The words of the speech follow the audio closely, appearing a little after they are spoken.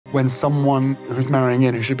when someone who's marrying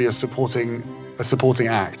in, who should be a supporting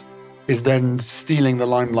act, is then stealing the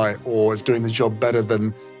limelight or is doing the job better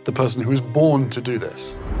than the person who was born to do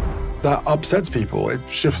this. That upsets people. It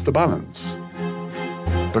shifts the balance.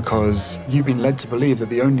 Because you've been led to believe that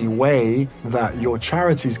the only way that your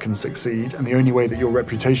charities can succeed and the only way that your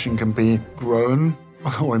reputation can be grown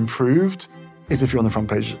or improved is if you're on the front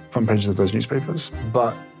pages of those newspapers.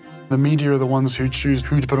 But the media are the ones who choose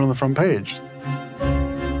who to put on the front page.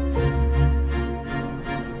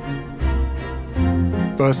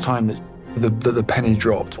 First time that the penny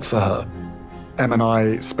dropped for her, Em and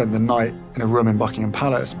I spent the night in a room in Buckingham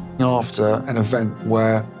Palace after an event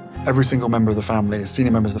where every single member of the family,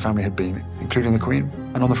 senior members of the family had been, including the Queen.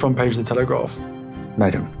 And on the front page of the Telegraph,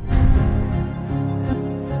 Meghan.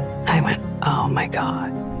 I went, oh my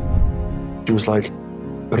God. She was like,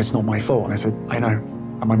 but it's not my fault. And I said, I know.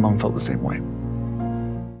 And my mum felt the same way.